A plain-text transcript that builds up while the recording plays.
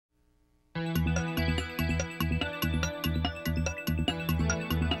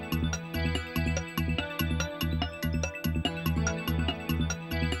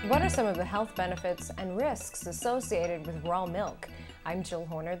What are some of the health benefits and risks associated with raw milk? I'm Jill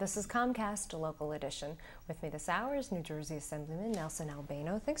Horner. This is Comcast, a local edition. With me this hour is New Jersey Assemblyman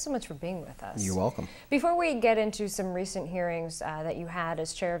Albano. Thanks so much for being with us. You're welcome. Before we get into some recent hearings that you had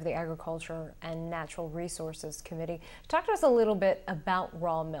as chair of the Agriculture and Natural Resources Committee, talk to us a little bit about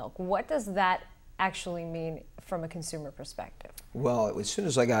raw milk. What does that actually mean from a consumer perspective? Well, as soon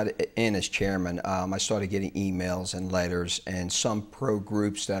as I got in as chairman, I started getting emails and letters and some pro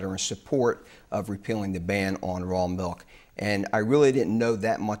groups that are in support of repealing the ban on raw milk. And I really didn't know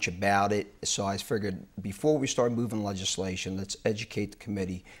that much about it, so I figured before we start moving legislation, let's educate the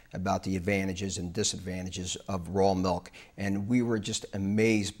committee about the advantages and disadvantages of raw milk. And we were just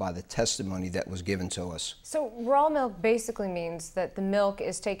amazed by the testimony that was given to us. So raw milk basically means that the milk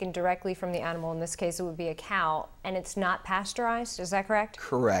is taken directly from the animal. In this case, it would be a cow, and it's not pasteurized. Is that correct?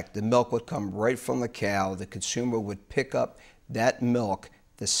 Correct. The milk would come right from the cow. The consumer would pick up that milk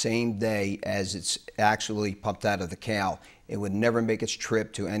the same day as it's actually pumped out of the cow. It would never make its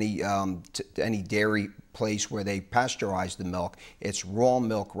trip to any dairy place where they pasteurize the milk. It's raw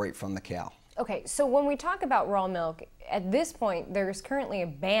milk right from the cow. Okay, so when we talk about raw milk, at this point, there's currently a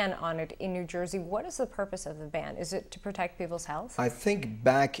ban on it in New Jersey. What is the purpose of the ban? Is it to protect people's health? I think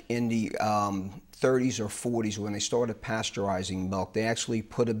back in the 30s or 40s when they started pasteurizing milk, they actually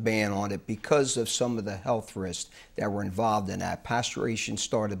put a ban on it because of some of the health risks that were involved in that. Pasteurization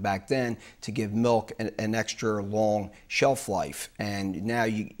started back then to give milk an extra long shelf life. And now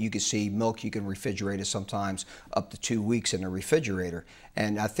you can see milk, you can refrigerate it sometimes up to 2 weeks in a refrigerator.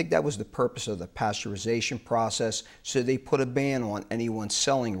 And I think that was the purpose of the pasteurization process. So they put a ban on anyone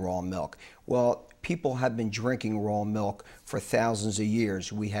selling raw milk. Well, people have been drinking raw milk for thousands of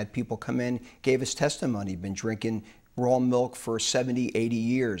years. We had people come in, gave us testimony, been drinking raw milk for 70, 80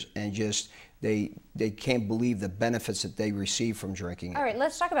 years, and just they can't believe the benefits that they receive from drinking it. All right,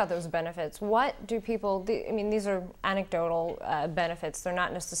 let's talk about those benefits. What do people do? I mean, these are anecdotal benefits. They're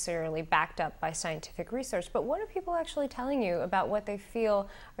not necessarily backed up by scientific research, but what are people actually telling you about what they feel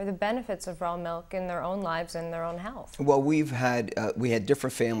are the benefits of raw milk in their own lives and their own health? Well, we had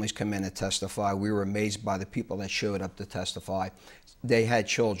different families come in and testify. We were amazed by the people that showed up to testify. They had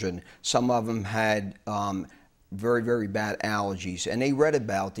children. Some of them had very, very bad allergies, and they read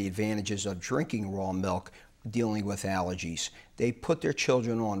about the advantages of drinking raw milk dealing with allergies. They put their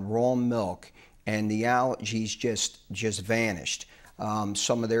children on raw milk, and the allergies just vanished.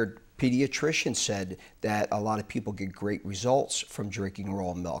 Some of their pediatricians said that a lot of people get great results from drinking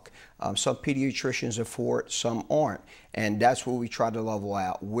raw milk. Some pediatricians are for it, some aren't. And that's what we try to level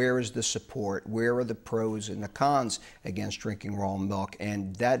out. Where is the support? Where are the pros and the cons against drinking raw milk?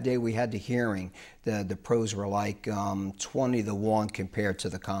 And that day we had the hearing, the pros were like 20 to 1 compared to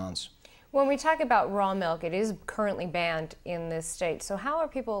the cons. When we talk about raw milk, it is currently banned in this state. So how are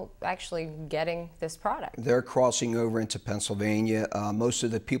people actually getting this product? They're crossing over into Pennsylvania. Most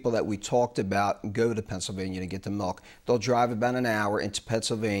of the people that we talked about go to Pennsylvania to get the milk. They'll drive about an hour into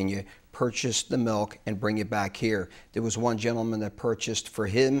Pennsylvania, purchase the milk, and bring it back here. There was one gentleman that purchased for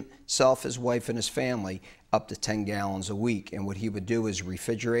himself, his wife, and his family up to 10 gallons a week. And what he would do is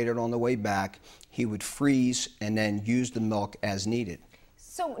refrigerate it on the way back. He would freeze and then use the milk as needed.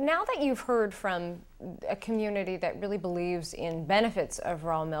 So now that you've heard from a community that really believes in benefits of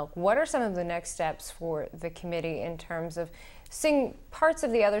raw milk, what are some of the next steps for the committee in terms of seeing parts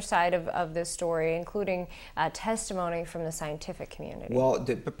of the other side of this story, including testimony from the scientific community? Well,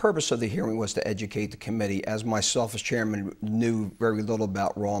 the purpose of the hearing was to educate the committee. As myself as chairman knew very little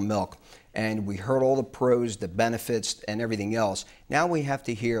about raw milk, and we heard all the pros, the benefits, and everything else. Now we have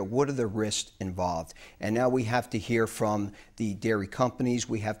to hear what are the risks involved. And now we have to hear from the dairy companies,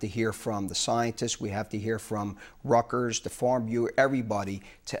 we have to hear from the scientists, we have to hear from Rutgers, the Farm Bureau, everybody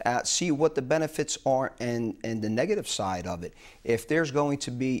to see what the benefits are and the negative side of it. If there's going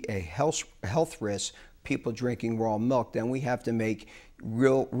to be a health risk, people drinking raw milk, then we have to make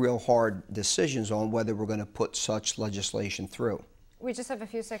real hard decisions on whether we're going to put such legislation through. We just have a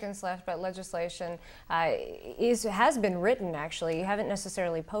few seconds left, but legislation has been written, actually. You haven't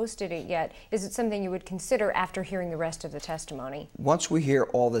necessarily posted it yet. Is it something you would consider after hearing the rest of the testimony? Once we hear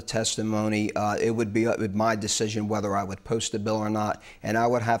all the testimony, it would be my decision whether I would post the bill or not, and I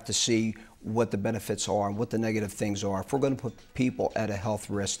would have to see what the benefits are and what the negative things are. If we're going to put people at a health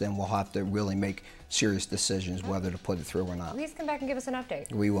risk, then we'll have to really make serious decisions whether to put it through or not. Please come back and give us an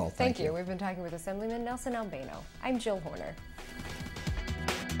update. We will. Thank you. We've been talking with Assemblyman Albano. I'm Jill Horner.